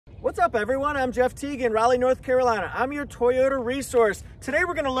What's up, everyone? I'm Jeff Teague in Raleigh, North Carolina. I'm your Toyota resource. Today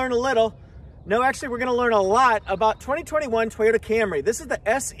we're going to learn a little, no, actually we're going to learn a lot about 2021 Toyota Camry. This is the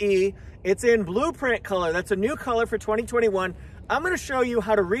SE. It's in blueprint color. That's a new color for 2021. I'm going to show you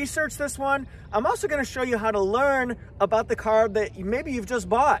how to research this one. I'm also going to show you how to learn about the car that maybe you've just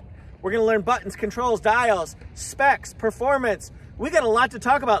bought. We're going to learn buttons, controls, dials, specs, performance. We got a lot to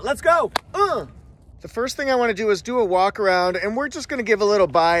talk about. Let's go. The first thing I want to do is do a walk around, and we're just going to give a little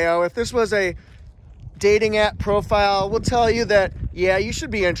bio. If this was a dating app profile, we'll tell you that, yeah, you should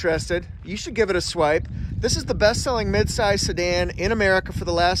be interested. You should give it a swipe. This is the best-selling midsize sedan in America for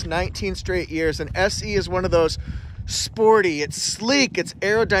the last 19 straight years, and SE is one of those sporty, it's sleek, it's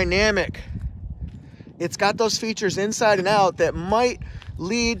aerodynamic. It's got those features inside and out that might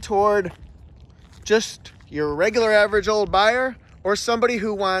lead toward just your regular average old buyer or somebody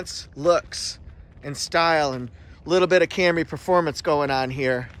who wants looks and style and a little bit of Camry performance going on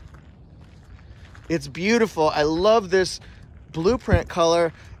here. It's beautiful. I love this blueprint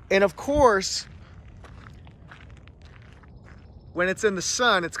color. And of course, when it's in the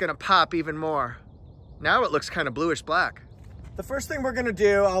sun, it's gonna pop even more. Now it looks kind of bluish black. The first thing we're gonna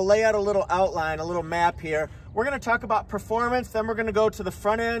do, I'll lay out a little outline, a little map here. We're gonna talk about performance, then we're gonna go to the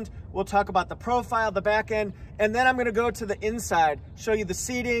front end. We'll talk about the profile, the back end, and then I'm gonna go to the inside, show you the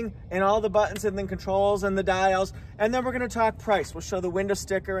seating and all the buttons and the controls and the dials, and then we're gonna talk price. We'll show the window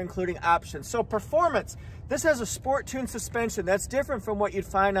sticker, including options. So performance, this has a sport tune suspension. That's different from what you'd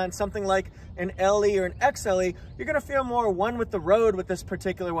find on something like an LE or an XLE. You're gonna feel more one with the road with this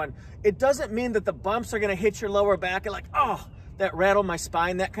particular one. It doesn't mean that the bumps are gonna hit your lower back and like, oh, that rattled my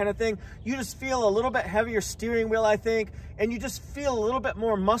spine, that kind of thing. You just feel a little bit heavier steering wheel, I think, and you just feel a little bit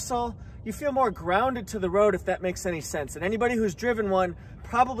more muscle. You feel more grounded to the road, if that makes any sense. And anybody who's driven one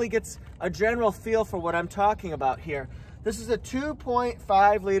probably gets a general feel for what I'm talking about here. This is a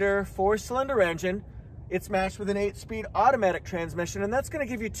 2.5 liter 4-cylinder engine. It's matched with an 8-speed automatic transmission, and that's gonna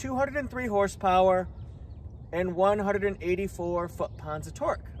give you 203 horsepower and 184 foot-pounds of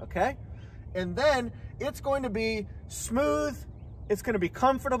torque, okay? And then it's going to be smooth, it's going to be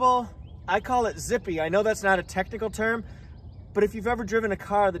comfortable. I call it zippy. I know that's not a technical term, but if you've ever driven a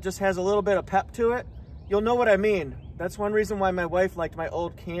car that just has a little bit of pep to it, you'll know what I mean. That's one reason why my wife liked my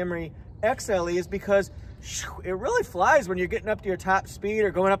old Camry XLE, is because it really flies when you're getting up to your top speed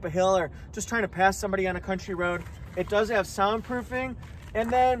or going up a hill or just trying to pass somebody on a country road. It does have soundproofing. And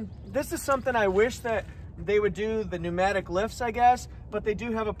then this is something I wish that they would do, the pneumatic lifts, I guess, but they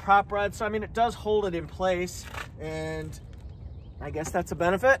do have a prop rod. So, I mean, it does hold it in place, and I guess that's a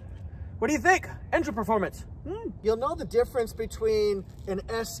benefit. What do you think? Engine performance. You'll know the difference between an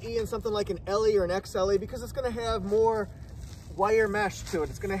SE and something like an LE or an XLE because it's going to have more wire mesh to it.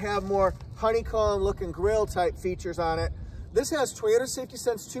 It's going to have more honeycomb looking grille type features on it. This has Toyota Safety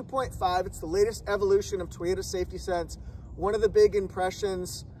Sense 2.5. It's the latest evolution of Toyota Safety Sense. One of the big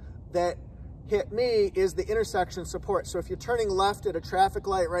impressions that hit me is the intersection support. So if you're turning left at a traffic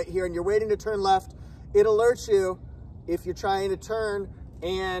light right here and you're waiting to turn left, it alerts you if you're trying to turn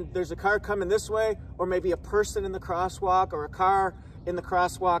and there's a car coming this way, or maybe a person in the crosswalk or a car in the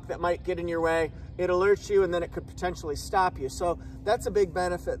crosswalk that might get in your way. It alerts you, and then it could potentially stop you. So that's a big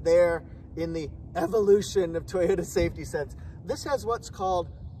benefit there in the evolution of Toyota Safety Sense. This has what's called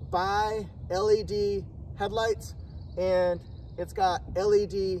bi-LED headlights, and it's got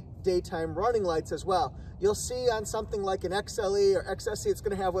LED daytime running lights as well. You'll see on something like an XLE or XSE, it's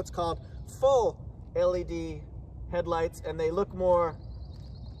going to have what's called full LED headlights, and they look more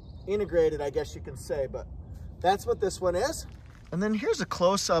integrated, I guess you can say, but that's what this one is. And then here's a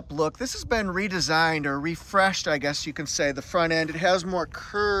close-up look. This has been redesigned or refreshed, I guess you can say, the front end. It has more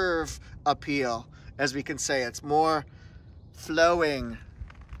curve appeal, as we can say. It's more flowing,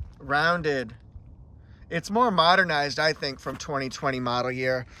 rounded. It's more modernized, I think, from 2020 model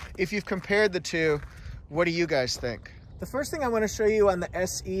year. If you've compared the two, what do you guys think? The first thing I want to show you on the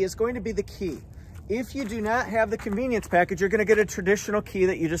SE is going to be the key. If you do not have the convenience package, you're going to get a traditional key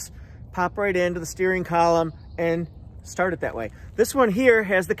that you just pop right into the steering column and start it that way. This one here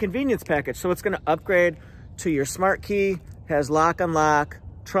has the convenience package, so it's going to upgrade to your smart key, has lock unlock,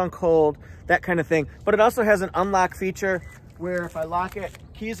 trunk hold, that kind of thing. But it also has an unlock feature where if I lock it,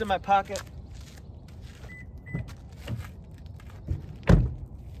 keys in my pocket,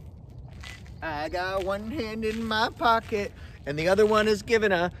 I got one hand in my pocket and the other one is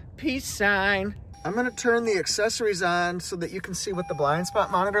giving a peace sign. I'm going to turn the accessories on so that you can see what the blind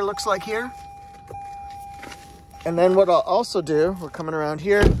spot monitor looks like here. And then what I'll also do, we're coming around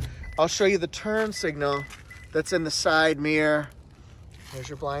here, I'll show you the turn signal that's in the side mirror. There's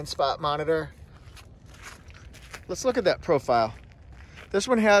your blind spot monitor. Let's look at that profile. This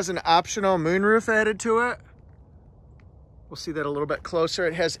one has an optional moonroof added to it. We'll see that a little bit closer.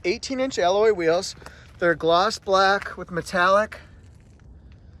 It has 18-inch alloy wheels. They're gloss black with metallic.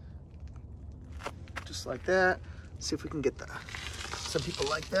 Just like that. Let's see if we can get some people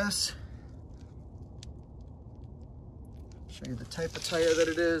like this. Show you the type of tire that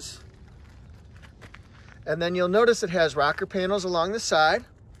it is. And then you'll notice it has rocker panels along the side.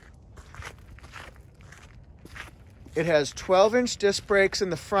 It has 12-inch disc brakes in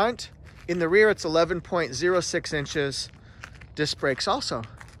the front. In the rear, it's 11.06 inches disc brakes also.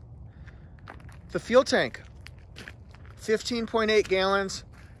 The fuel tank, 15.8 gallons,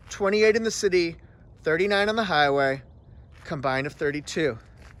 28 in the city, 39 on the highway, combined of 32.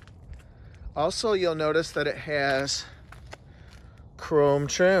 Also, you'll notice that it has chrome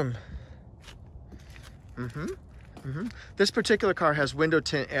trim. This particular car has window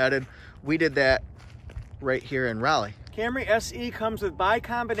tint added. We did that right here in Raleigh. Camry SE comes with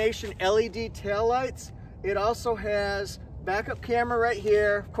bi-combination LED taillights. It also has backup camera right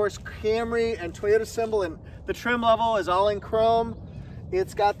here. Of course, Camry and Toyota symbol, and the trim level is all in chrome.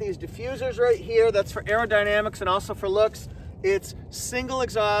 It's got these diffusers right here. That's for aerodynamics and also for looks. It's single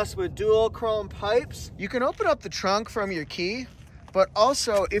exhaust with dual chrome pipes. You can open up the trunk from your key, but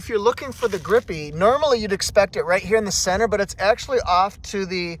also if you're looking for the grippy, normally you'd expect it right here in the center, but it's actually off to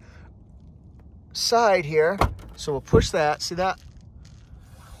the side here. So we'll push that, see that?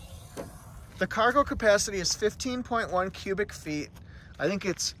 The cargo capacity is 15.1 cubic feet. I think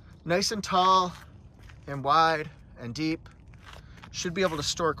it's nice and tall and wide and deep. Should be able to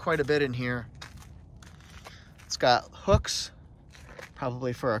store quite a bit in here. It's got hooks,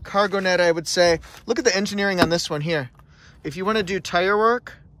 probably for a cargo net, I would say. Look at the engineering on this one here. If you want to do tire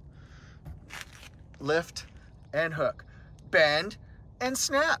work, lift and hook, bend and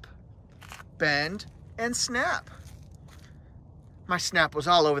snap, bend and snap. My snap was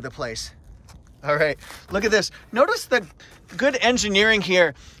all over the place. All right, look at this. Notice the good engineering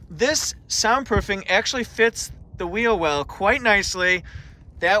here. This soundproofing actually fits the wheel well quite nicely.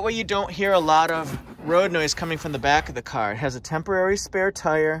 That way you don't hear a lot of road noise coming from the back of the car. It has a temporary spare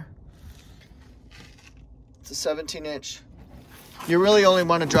tire. It's a 17-inch. You really only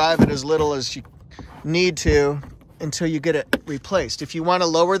want to drive it as little as you need to until you get it replaced. If you want to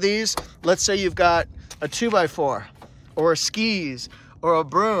lower these, let's say you've got a 2x4 or a skis or a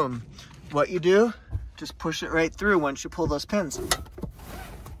broom, what you do, just push it right through once you pull those pins.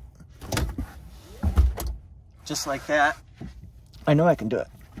 Just like that. I know I can do it.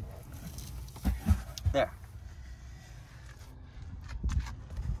 There.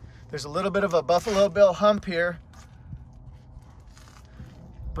 There's a little bit of a Buffalo Bill hump here,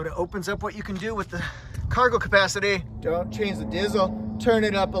 but it opens up what you can do with the cargo capacity. Don't change the diesel, turn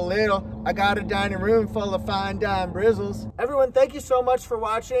it up a little. I got a dining room full of fine dime brizzles. Everyone, thank you so much for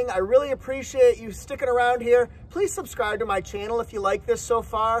watching. I really appreciate you sticking around here. Please subscribe to my channel if you like this so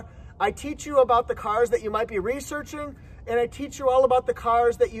far. I teach you about the cars that you might be researching, and I teach you all about the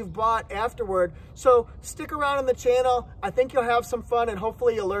cars that you've bought afterward. So stick around on the channel. I think you'll have some fun and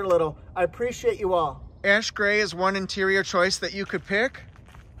hopefully you'll learn a little. I appreciate you all. Ash gray is one interior choice that you could pick.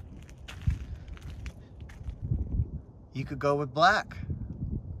 You could go with black.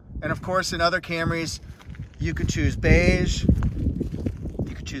 And of course, in other Camrys, you could choose beige.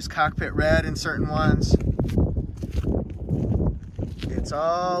 You could choose cockpit red in certain ones. It's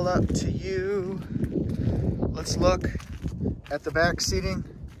all up to you. Let's look at the back seating.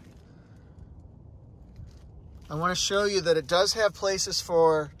 I want to show you that it does have places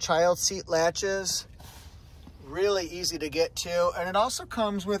for child seat latches. Really easy to get to. And it also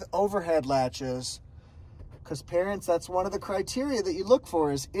comes with overhead latches. Because parents, that's one of the criteria that you look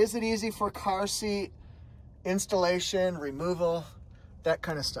for is it easy for car seat installation, removal, that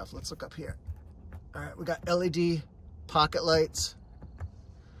kind of stuff. Let's look up here. All right, we got LED pocket lights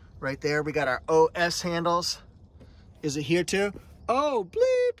right there. We got our OS handles. Is it here too? Oh,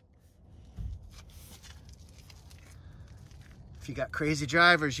 bleep. If you got crazy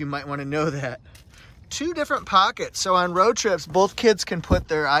drivers, you might want to know that. 2 different pockets. So on road trips, both kids can put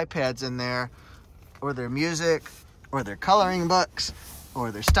their iPads in there, or their music, or their coloring books,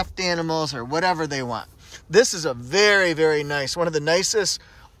 or their stuffed animals, or whatever they want. This is a very, very nice, one of the nicest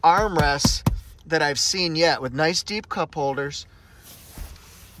armrests that I've seen yet, with nice deep cup holders.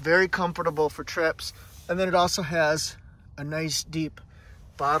 Very comfortable for trips. And then it also has a nice deep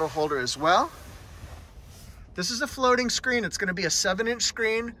bottle holder as well. This is a floating screen. It's gonna be a 7-inch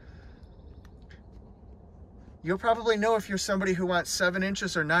screen. You'll probably know if you're somebody who wants 7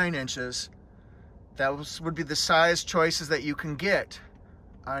 inches or 9 inches. That would be the size choices that you can get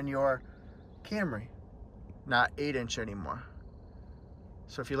on your Camry. Not 8-inch anymore.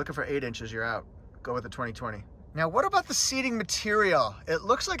 So if you're looking for 8 inches, you're out. Go with the 2020. Now, what about the seating material? It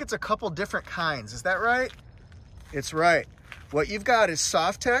looks like it's a couple different kinds. Is that right? It's right. What you've got is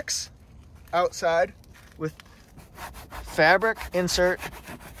Softex outside with fabric insert.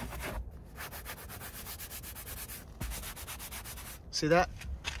 See that?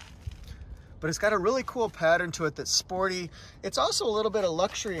 But it's got a really cool pattern to it that's sporty. It's also a little bit of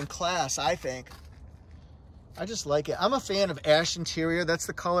luxury and class, I think. I just like it. I'm a fan of ash interior. That's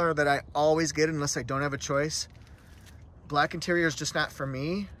the color that I always get unless I don't have a choice. Black interior is just not for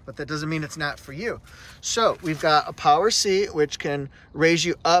me, but that doesn't mean it's not for you. So we've got a power seat, which can raise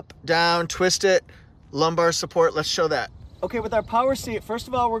you up, down, twist it, lumbar support. Let's show that. Okay, with our power seat, first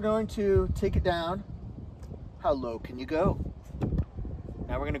of all, we're going to take it down. How low can you go?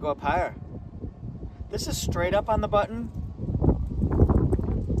 Now we're gonna go up higher. This is straight up on the button.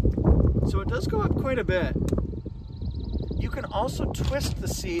 So it does go up quite a bit. You can also twist the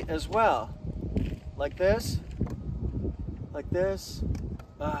seat as well. Like this. Like this.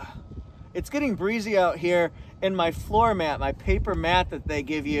 It's getting breezy out here, and my floor mat, my paper mat that they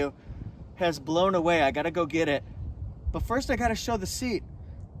give you, has blown away. I gotta go get it. But first I gotta show the seat.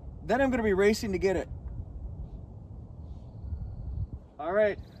 Then I'm gonna be racing to get it. All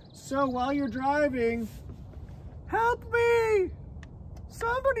right, so while you're driving, help me!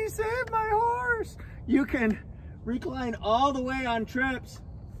 Somebody save my horse! You can recline all the way on trips.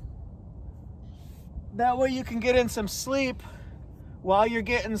 That way you can get in some sleep while you're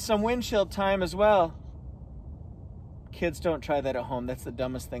getting some windshield time as well. Kids, don't try that at home. That's the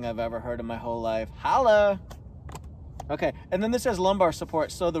dumbest thing I've ever heard in my whole life. Holla! Okay, and then this has lumbar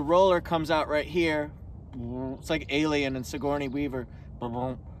support, so the roller comes out right here. It's like Alien and Sigourney Weaver.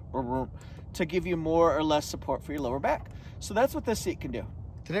 To give you more or less support for your lower back. So that's what this seat can do.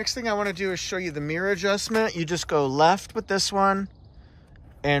 The next thing I want to do is show you the mirror adjustment. You just go left with this one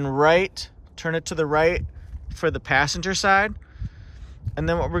and right, turn it to the right for the passenger side. And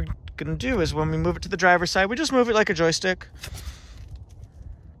then what we're going to do is when we move it to the driver's side, we just move it like a joystick.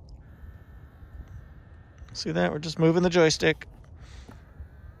 See that? We're just moving the joystick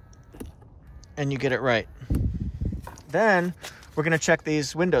and you get it right. Then we're going to check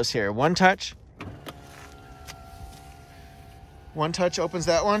these windows here. One touch. One touch opens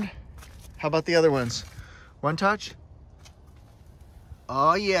that one. How about the other ones? One touch.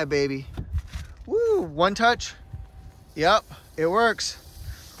 Oh yeah, baby. Woo, one touch. Yep, it works.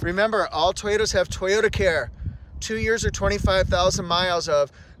 Remember, all Toyotas have Toyota Care. 2 years or 25,000 miles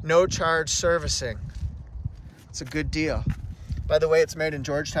of no charge servicing. It's a good deal. By the way, it's made in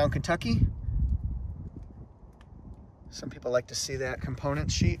Georgetown, Kentucky. Some people like to see that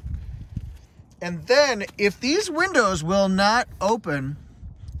component sheet. And then if these windows will not open,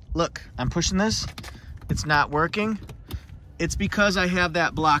 look, I'm pushing this, it's not working. It's because I have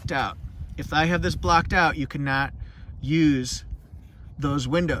that blocked out. If I have this blocked out, you cannot use those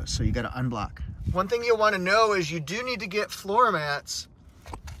windows. So you got to unblock. One thing you'll want to know is you do need to get floor mats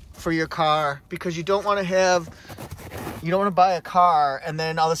for your car because you don't want to have, you don't want to buy a car and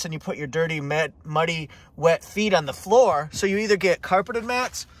then all of a sudden you put your dirty, muddy, wet feet on the floor. So you either get carpeted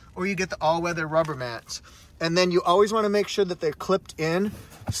mats or you get the all-weather rubber mats. And then you always want to make sure that they're clipped in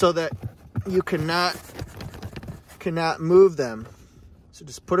so that you cannot move them. So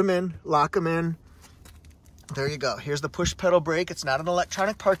just put them in, lock them in. There you go. Here's the push pedal brake. It's not an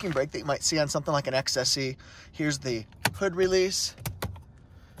electronic parking brake that you might see on something like an XSE. Here's the hood release.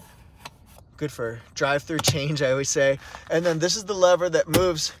 Good for drive-through change, I always say. And then this is the lever that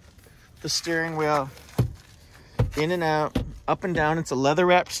moves the steering wheel in and out, up and down. It's a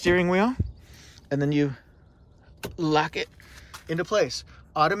leather-wrapped steering wheel. And then you lock it into place.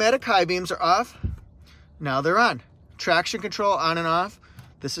 Automatic high beams are off. Now they're on. Traction control on and off.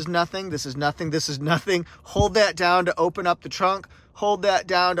 This is nothing, this is nothing, this is nothing. Hold that down to open up the trunk. Hold that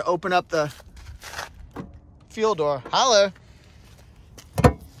down to open up the fuel door. Holla.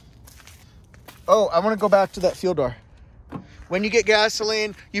 Oh, I want to go back to that fuel door. When you get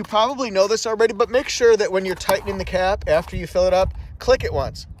gasoline, you probably know this already, but make sure that when you're tightening the cap after you fill it up, click it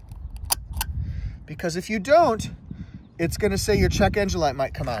once. Because if you don't, it's going to say your check engine light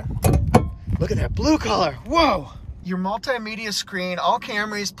might come on. Look at that blue color. Whoa. Your multimedia screen, all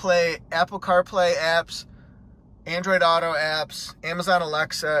Camrys play Apple CarPlay apps, Android Auto apps, Amazon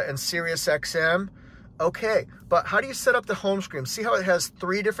Alexa, and Sirius XM. Okay, but how do you set up the home screen? See how it has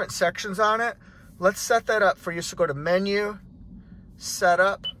 3 different sections on it? Let's set that up for you. So go to Menu,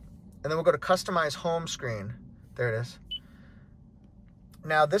 Setup, and then we'll go to Customize Home Screen. There it is.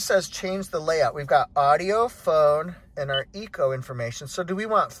 Now this says change the layout. We've got audio, phone, and our eco information. So do we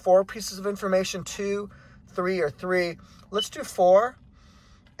want 4 pieces of information, 2, 3, or 3? Let's do 4.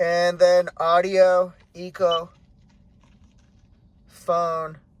 And then audio, eco,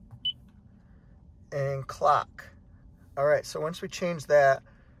 phone, and clock. All right, so once we change that,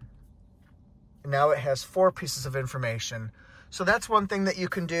 now it has 4 pieces of information. So that's one thing that you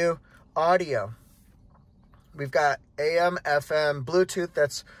can do. Audio. We've got AM, FM, Bluetooth.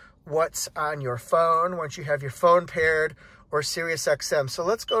 That's what's on your phone once you have your phone paired, or Sirius XM. So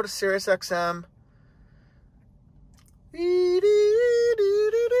let's go to Sirius XM.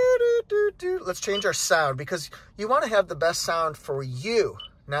 Let's change our sound, because you want to have the best sound for you,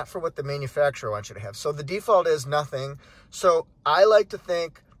 not for what the manufacturer wants you to have. So the default is nothing. So I like to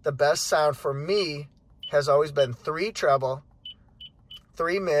think the best sound for me has always been 3 treble,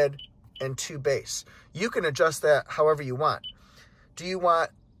 3 mid, and 2 bass. You can adjust that however you want. Do you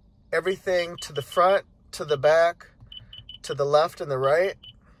want everything to the front, to the back, to the left and the right?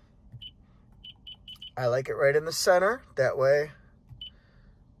 I like it right in the center. That way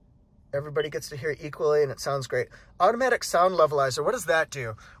everybody gets to hear equally and it sounds great. Automatic sound levelizer, what does that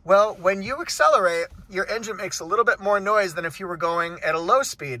do? Well, when you accelerate, your engine makes a little bit more noise than if you were going at a low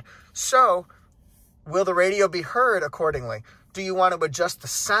speed. So will the radio be heard accordingly? Do you want to adjust the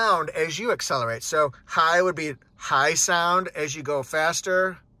sound as you accelerate? So high would be high sound as you go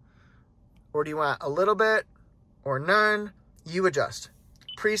faster. Or do you want a little bit or none? You adjust.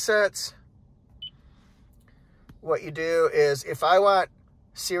 Presets. What you do is, if I want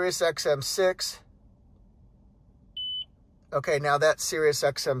Sirius XM 6, okay, now that's Sirius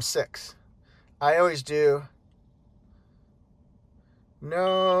XM 6. I always do,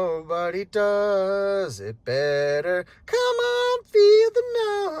 nobody does it better. Come on, feel the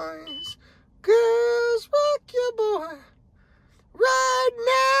noise. Girls, rock your boy right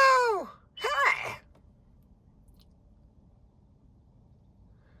now. Hey!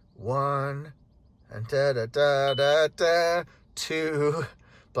 1, and da da da da da, 2,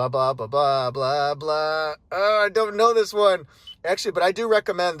 blah blah blah blah blah blah. Oh, I don't know this one actually, but I do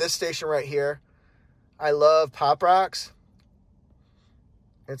recommend this station right here. I love pop rocks.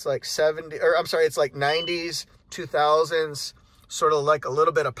 It's like 70, or I'm sorry, it's like 90s, 2000s, sort of like a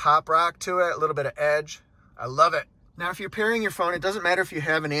little bit of pop rock to it, a little bit of edge. I love it. Now, if you're pairing your phone, it doesn't matter if you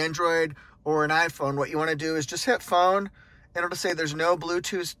have an Android or an iPhone. What you want to do is just hit phone, and it'll say there's no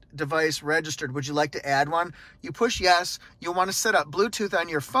Bluetooth device registered. Would you like to add one? You push yes. You'll want to set up Bluetooth on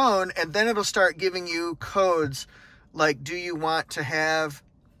your phone, and then it'll start giving you codes like, do you want to have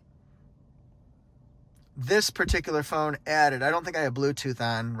this particular phone added? I don't think I have Bluetooth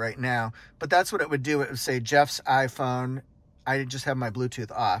on right now, but that's what it would do. It would say Jeff's iPhone. I just have my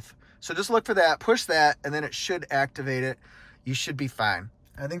Bluetooth off. So just look for that, push that, and then it should activate it. You should be fine.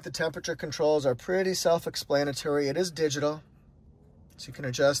 I think the temperature controls are pretty self-explanatory. It is digital, so you can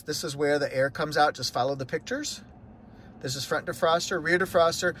adjust. This is where the air comes out. Just follow the pictures. This is front defroster, rear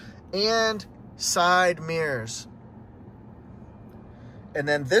defroster, and side mirrors. And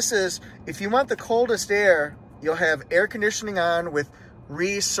then this is, if you want the coldest air, you'll have air conditioning on with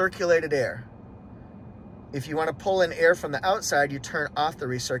recirculated air. If you want to pull in air from the outside, you turn off the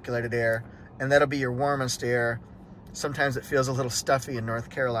recirculated air, and that'll be your warmest air. Sometimes it feels a little stuffy in North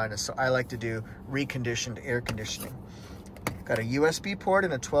Carolina, so I like to do reconditioned air conditioning. Got a USB port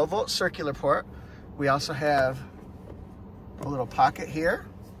and a 12-volt circular port. We also have a little pocket here.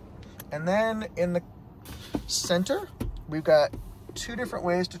 And then in the center, we've got 2 different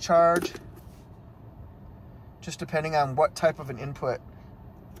ways to charge, just depending on what type of an input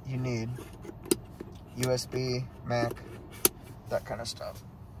you need. USB, Mac, that kind of stuff.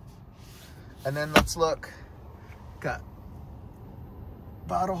 And then let's look. Got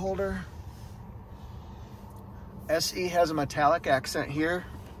bottle holder. SE has a metallic accent here.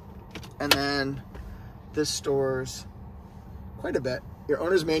 And then this stores quite a bit. Your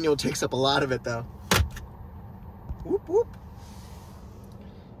owner's manual takes up a lot of it though. Whoop, whoop.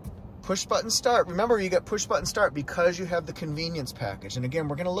 Push button start. Remember, you get push button start because you have the convenience package. And again,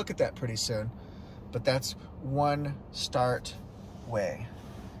 we're going to look at that pretty soon. But that's one start way.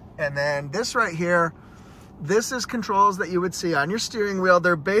 And then this right here, this is controls that you would see on your steering wheel.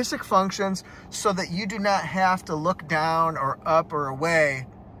 They're basic functions so that you do not have to look down or up or away.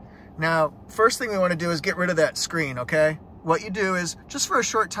 Now, first thing we want to do is get rid of that screen, okay? What you do is, just for a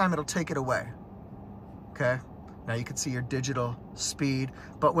short time, it'll take it away, okay? Now you can see your digital speed,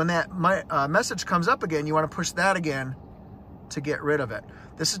 but when that message comes up again, you want to push that again to get rid of it.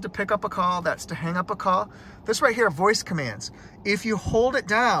 This is to pick up a call, that's to hang up a call. This right here, voice commands. If you hold it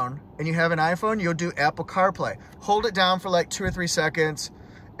down and you have an iPhone, you'll do Apple CarPlay. Hold it down for like 2 or 3 seconds,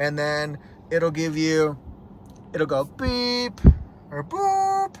 and then it'll give you, it'll go beep or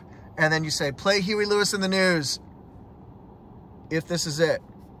boop, and then you say, play Huey Lewis in the News, if this is it.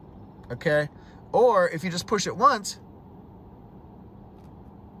 okay? Or if you just push it once.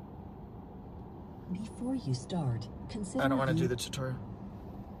 Before you start, consider I don't want to do the tutorial.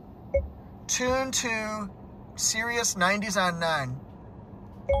 Tune to Sirius 90s on 9.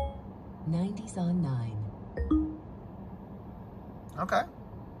 90s on 9. Okay.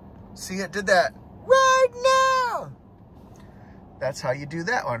 See, it did that right now. That's how you do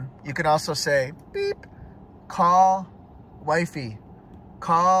that one. You can also say, beep, call wifey,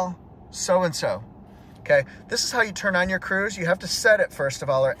 call so-and-so. Okay, this is how you turn on your cruise. You have to set it first of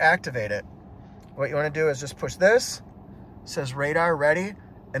all, or activate it. What you want to do is just push this. It says radar ready.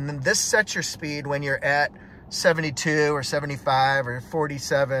 And then this sets your speed when you're at 72 or 75 or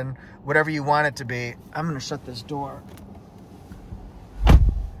 47, whatever you want it to be. I'm going to shut this door.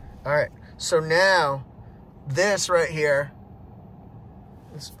 All right, so now this right here,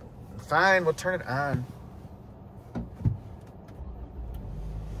 it's fine, we'll turn it on.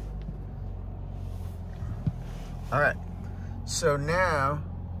 All right, so now,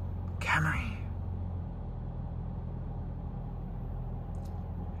 Camry.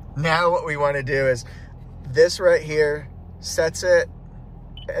 Now what we want to do is this right here sets it,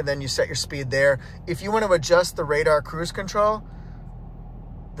 and then you set your speed there. If you want to adjust the radar cruise control,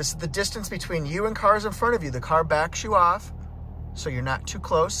 this is the distance between you and cars in front of you. The car backs you off, so you're not too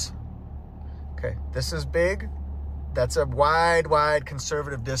close. Okay, this is big. That's a wide, wide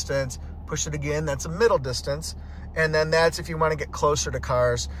conservative distance. Push it again, that's a middle distance. And then that's if you want to get closer to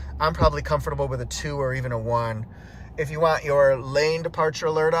cars. I'm probably comfortable with a 2 or even a 1. If you want your lane departure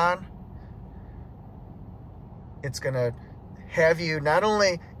alert on, it's gonna have you not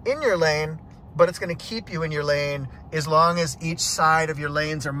only in your lane, but it's gonna keep you in your lane as long as each side of your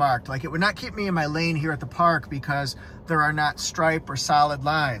lanes are marked. Like, it would not keep me in my lane here at the park because there are not stripe or solid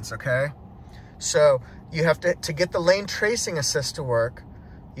lines, okay? So you have to get the lane tracing assist to work,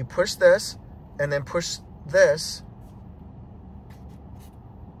 you push this and then push this.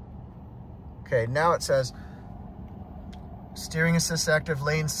 Okay, now it says steering assist active,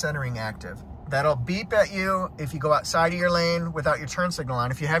 lane centering active. That'll beep at you if you go outside of your lane without your turn signal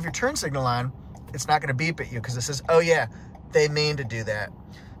on. If you have your turn signal on, it's not gonna beep at you because it says, oh yeah, they mean to do that.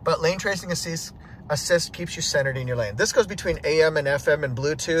 But lane tracing assist keeps you centered in your lane. This goes between AM and FM and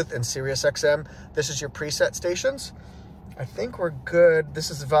Bluetooth and Sirius XM. This is your preset stations. I think we're good. This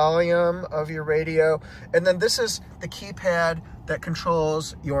is volume of your radio. And then this is the keypad that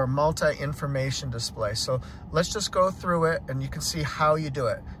controls your multi-information display. So let's just go through it and you can see how you do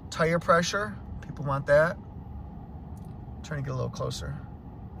it. Tire pressure, people want that. Trying to get a little closer.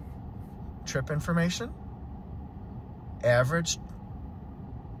 Trip information. Average.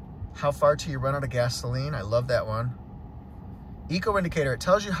 How far till you run out of gasoline? I love that one. Eco indicator, it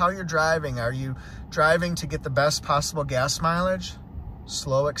tells you how you're driving. Are you driving to get the best possible gas mileage?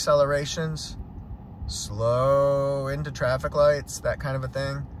 Slow accelerations, slow into traffic lights, that kind of a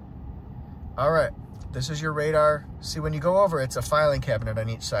thing. All right, this is your radar. See, when you go over, it's a filing cabinet on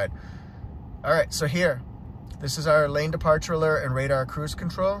each side. All right, so here, this is our lane departure alert and radar cruise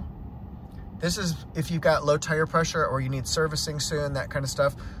control. This is if you've got low tire pressure or you need servicing soon, that kind of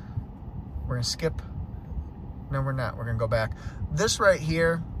stuff. We're gonna skip. No, we're not. We're gonna go back. This right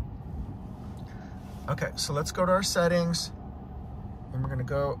here. Okay, so let's go to our settings and we're gonna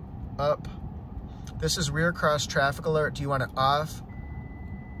go up. This is rear cross traffic alert. Do you want it off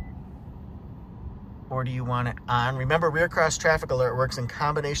or do you want it on? Remember, rear cross traffic alert works in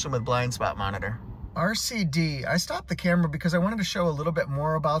combination with blind spot monitor. RCD, I stopped the camera because I wanted to show a little bit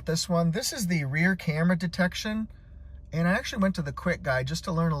more about this one. This is the rear camera detection. And I actually went to the quick guide just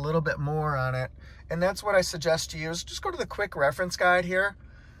to learn a little bit more on it. And that's what I suggest to use. Just go to the quick reference guide here.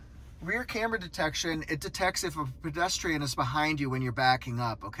 Rear camera detection, it detects if a pedestrian is behind you when you're backing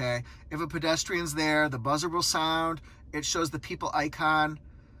up, okay? If a pedestrian's there, the buzzer will sound. It shows the people icon,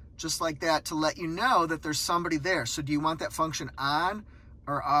 just like that, to let you know that there's somebody there. So do you want that function on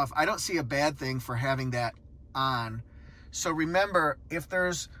or off? I don't see a bad thing for having that on. So remember, if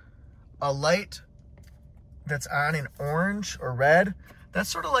there's a light that's on in orange or red, that's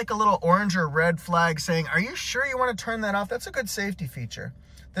sort of like a little orange or red flag saying, are you sure you want to turn that off? That's a good safety feature.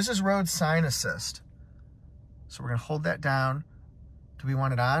 This is road sign assist. So we're going to hold that down. Do we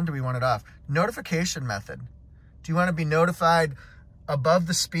want it on? Do we want it off? Notification method. Do you want to be notified above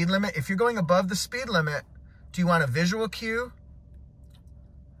the speed limit? If you're going above the speed limit, do you want a visual cue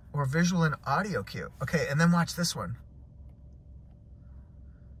or visual and audio cue? Okay, and then watch this one.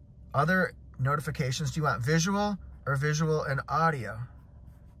 Other notifications, do you want visual or visual and audio?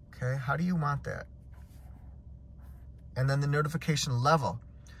 Okay, how do you want that? And then the notification level.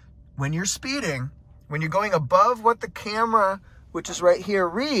 When you're speeding, when you're going above what the camera, which is right here,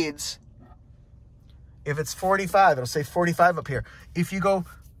 reads, If it's 45, it'll say 45 up here. If you go,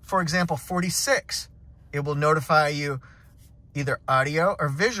 for example, 46, it will notify you either audio or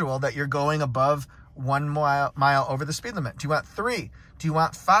visual that you're going above 1 mile over the speed limit. Do you want 3? Do you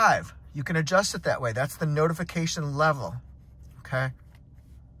want 5? You can adjust it that way. That's the notification level, okay?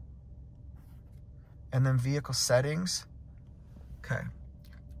 And then vehicle settings, okay.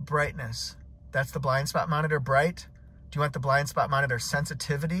 Brightness, that's the blind spot monitor bright. Do you want the blind spot monitor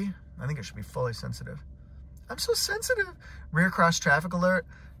sensitivity? I think it should be fully sensitive. I'm so sensitive. Rear cross traffic alert,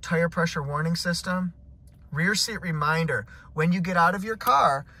 tire pressure warning system, rear seat reminder. When you get out of your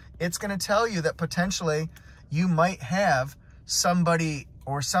car, it's gonna tell you that potentially you might have somebody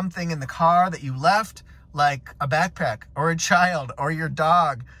or something in the car that you left, like a backpack or a child or your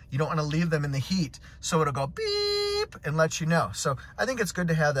dog. You don't wanna leave them in the heat. So it'll go beep and let you know. So I think it's good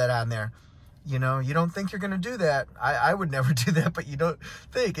to have that on there. You know, you don't think you're gonna do that. I would never do that, but you don't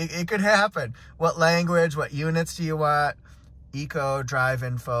think. It could happen. What language, what units do you want? Eco, drive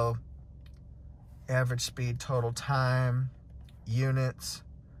info, average speed, total time, units,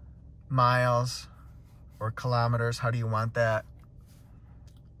 miles, or kilometers. How do you want that?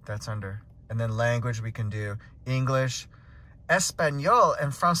 That's under. And then language we can do English, Espanol,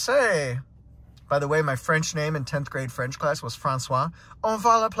 and Francais. By the way, my French name in 10th grade French class was Francois. On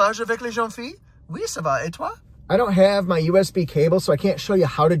va à la plage avec les jeunes filles? Oui, ça va, et toi? I don't have my USB cable, so I can't show you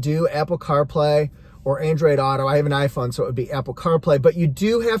how to do Apple CarPlay or Android Auto. I have an iPhone, so it would be Apple CarPlay. But you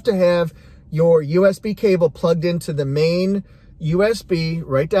do have to have your USB cable plugged into the main USB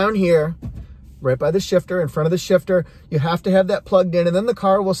right down here, right by the shifter, in front of the shifter. You have to have that plugged in, and then the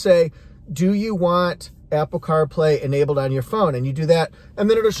car will say, do you want Apple CarPlay enabled on your phone? And you do that, and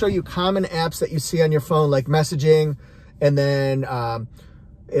then it'll show you common apps that you see on your phone, like messaging, and then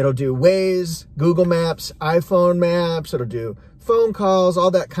it'll do Waze, Google Maps, iPhone Maps, it'll do phone calls,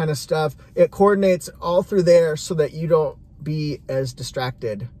 all that kind of stuff. It coordinates all through there so that you don't be as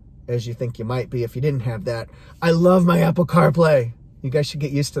distracted as you think you might be if you didn't have that. I love my Apple CarPlay. You guys should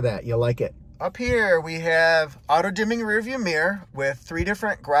get used to that. You'll like it. Up here, we have auto-dimming rearview mirror with 3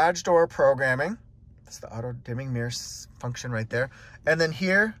 different garage door programming. That's the auto-dimming mirror function right there. And then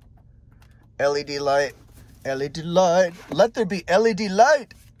here, LED light, LED light. Let there be LED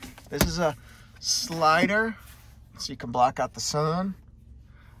light. This is a slider, so you can block out the sun.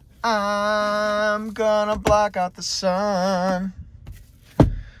 I'm gonna block out the sun.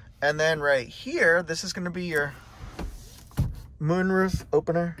 And then right here, this is gonna be your moonroof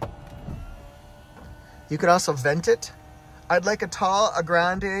opener. You could also vent it. I'd like a tall, a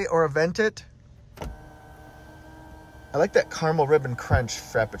grande, or a vented. I like that caramel ribbon crunch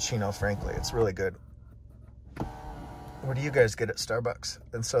frappuccino, frankly. It's really good. What do you guys get at Starbucks?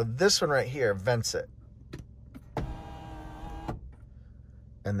 And so this one right here vents it.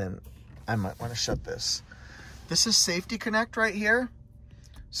 And then I might want to shut this. This is Safety Connect right here.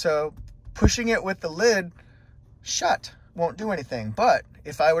 So pushing it with the lid shut won't do anything. But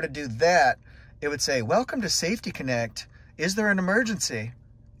if I were to do that, it would say, welcome to Safety Connect. Is there an emergency?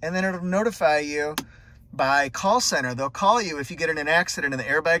 And then it'll notify you by call center. They'll call you if you get in an accident and the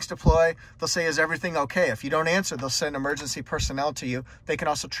airbags deploy. They'll say, is everything okay? If you don't answer, they'll send emergency personnel to you. They can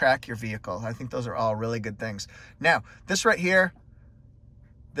also track your vehicle. I think those are all really good things. Now, this right here,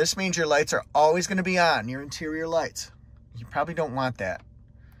 this means your lights are always going to be on, your interior lights. You probably don't want that.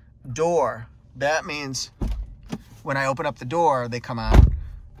 Door, that means when I open up the door, they come on.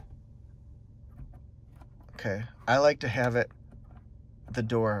 Okay, I like to have it, the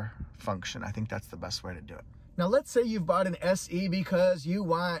door function. I think that's the best way to do it. Now, let's say you've bought an SE because you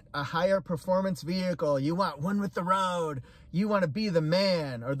want a higher performance vehicle. You want one with the road. You want to be the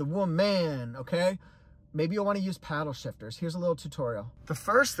man or the woman, okay? Maybe you'll want to use paddle shifters. Here's a little tutorial. The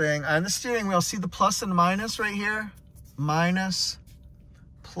first thing on the steering wheel, see the plus and minus right here? Minus,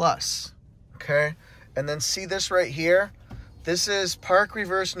 plus, okay? And then see this right here? This is park,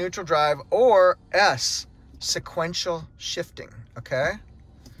 reverse, neutral drive, or S, sequential shifting, okay?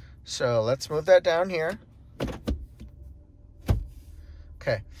 So let's move that down here.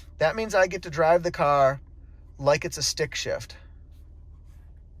 Okay, that means I get to drive the car like it's a stick shift.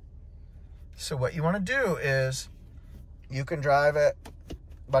 So what you want to do is you can drive it,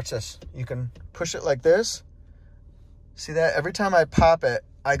 watch this, you can push it like this. See that? Every time I pop it,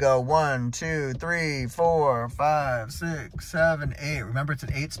 I go 1, 2, 3, 4, 5, 6, 7, 8. Remember, it's an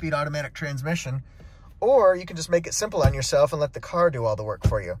 8-speed automatic transmission. Or you can just make it simple on yourself and let the car do all the work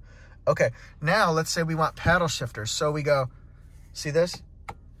for you. Okay, now let's say we want paddle shifters. So we go, see this?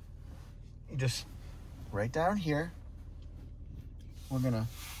 You just, right down here, we're gonna,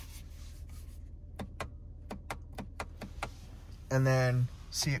 and then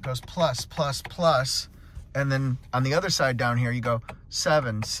See, it goes plus, plus, plus. And then on the other side down here, you go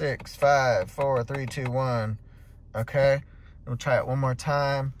 7, 6, 5, 4, 3, 2, 1. Okay? And we'll try it one more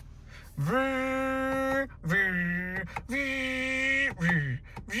time.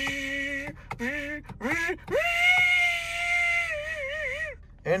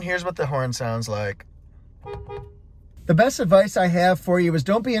 And here's what the horn sounds like. The best advice I have for you is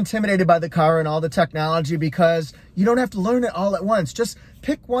don't be intimidated by the car and all the technology, because you don't have to learn it all at once. Just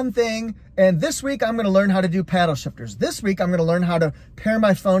pick one thing, and this week I'm going to learn how to do paddle shifters. This week I'm going to learn how to pair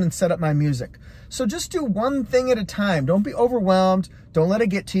my phone and set up my music. So just do one thing at a time. Don't be overwhelmed. Don't let it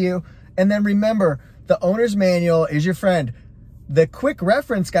get to you. And then remember, the owner's manual is your friend. The quick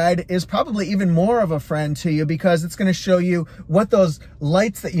reference guide is probably even more of a friend to you, because it's going to show you what those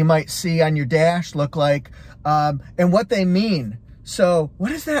lights that you might see on your dash look like, and what they mean. So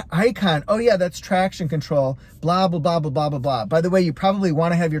what is that icon? Oh yeah, that's traction control, blah, blah, blah, blah, blah, blah, blah. By the way, you probably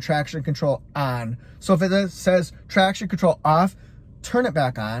want to have your traction control on. So if it says traction control off, turn it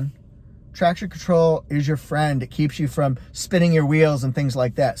back on. Traction control is your friend. It keeps you from spinning your wheels and things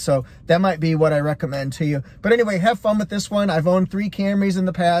like that. So that might be what I recommend to you. But anyway, have fun with this one. I've owned 3 Camrys in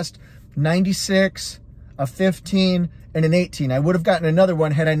the past, 96, a 15, and an 18. I would have gotten another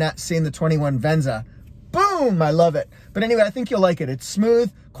one had I not seen the 21 Venza. Boom, I love it. But anyway, I think you'll like it. It's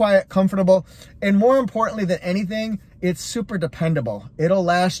smooth, quiet, comfortable, and more importantly than anything, it's super dependable. It'll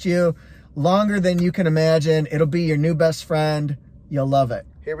last you longer than you can imagine. It'll be your new best friend. You'll love it.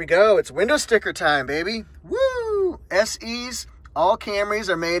 Here we go. It's window sticker time, baby. Woo! SEs, all Camrys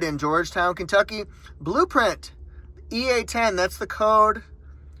are made in Georgetown, Kentucky. Blueprint, EA10, that's the code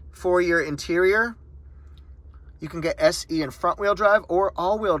for your interior. You can get SE in front-wheel drive or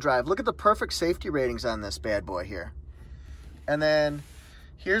all-wheel drive. Look at the perfect safety ratings on this bad boy here. And then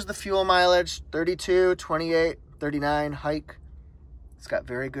here's the fuel mileage, 32, 28, 39 hike. It's got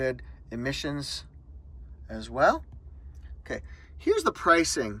very good emissions as well. Okay, here's the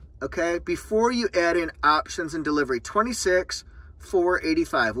pricing, okay? Before you add in options and delivery,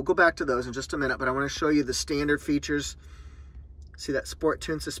 $26,485. We'll go back to those in just a minute, but I want to show you the standard features. See that Sport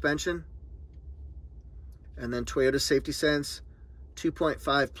Tune suspension? And then Toyota Safety Sense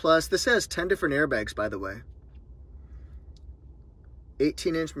 2.5 Plus. This has 10 different airbags, by the way.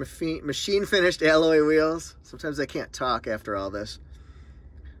 18-inch machine-finished alloy wheels. Sometimes I can't talk after all this.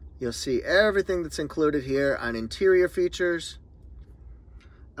 You'll see everything that's included here on interior features.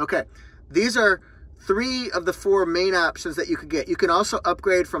 Okay, these are 3 of the 4 main options that you could get. You can also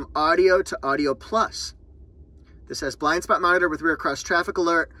upgrade from audio to Audio Plus. This has blind spot monitor with rear cross traffic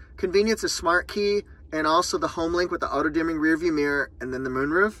alert. Convenience is smart key, and also the home link with the auto dimming rear view mirror, and then the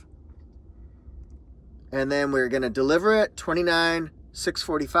moonroof. And then we're going to deliver it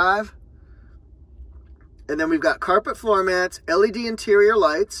 $29,645. And then we've got carpet floor mats, LED interior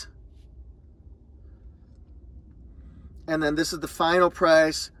lights. And then this is the final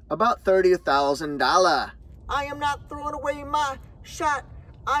price, about $30,000. I am not throwing away my shot.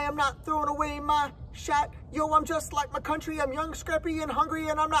 I am not throwing away my shot. Yo, I'm just like my country. I'm young, scrappy, and hungry,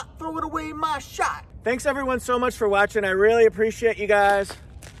 and I'm not throwing away my shot. Thanks everyone so much for watching. I really appreciate you guys.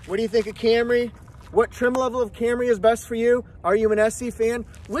 What do you think of Camry? What trim level of Camry is best for you? Are you an SE fan?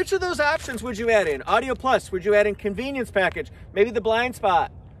 Which of those options would you add in? Audio Plus, would you add in convenience package? Maybe the blind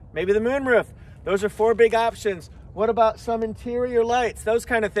spot, maybe the moonroof. Those are 4 big options. What about some interior lights? Those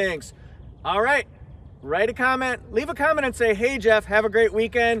kind of things. All right, write a comment. Leave a comment and say, hey Jeff, have a great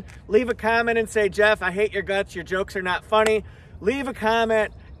weekend. Leave a comment and say, Jeff, I hate your guts. Your jokes are not funny. Leave a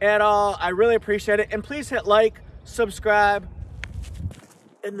comment at all. I really appreciate it. And please hit like, subscribe,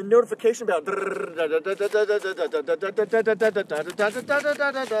 and the notification bell.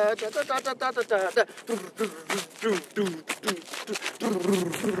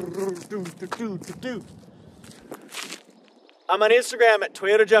 I'm on Instagram at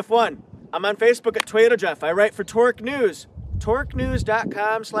ToyotaJeff1. I'm on Facebook at Toyota Jeff. I write for Torque News,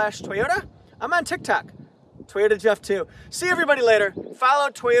 torquenews.com/Toyota. I'm on TikTok, Toyota Jeff 2. See everybody later. Follow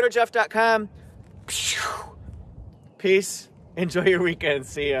ToyotaJeff.com. Peace. Enjoy your weekend.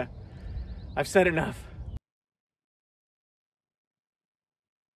 See ya. I've said enough.